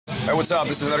Hey, what's up?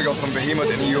 This is Nergal from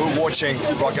Behemoth, and you're watching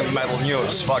Rock and Metal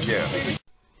News. Fuck yeah.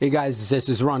 Hey guys, this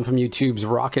is Ron from YouTube's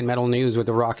Rock and Metal News with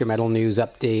the Rock and Metal News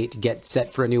update. Get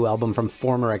set for a new album from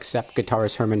former Accept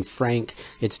guitarist Herman Frank.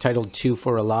 It's titled Two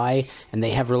for a Lie, and they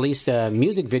have released a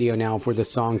music video now for the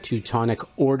song Teutonic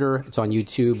Order. It's on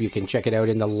YouTube. You can check it out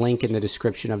in the link in the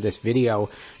description of this video.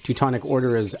 Teutonic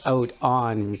Order is out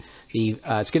on the,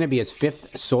 it's going to be his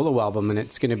 5th solo album, and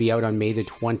it's going to be out on May the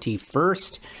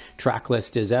 21st. Track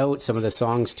list is out. Some of the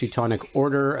songs: Teutonic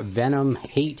Order, Venom,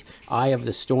 Hate, Eye of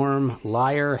the Storm,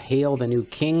 Liar, Hail the New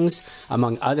Kings,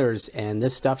 among others. And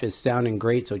this stuff is sounding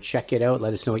great, so check it out.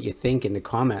 Let us know what you think in the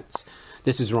comments.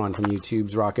 This is Ron from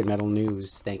YouTube's Rock and Metal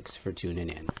News. Thanks for tuning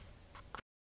in.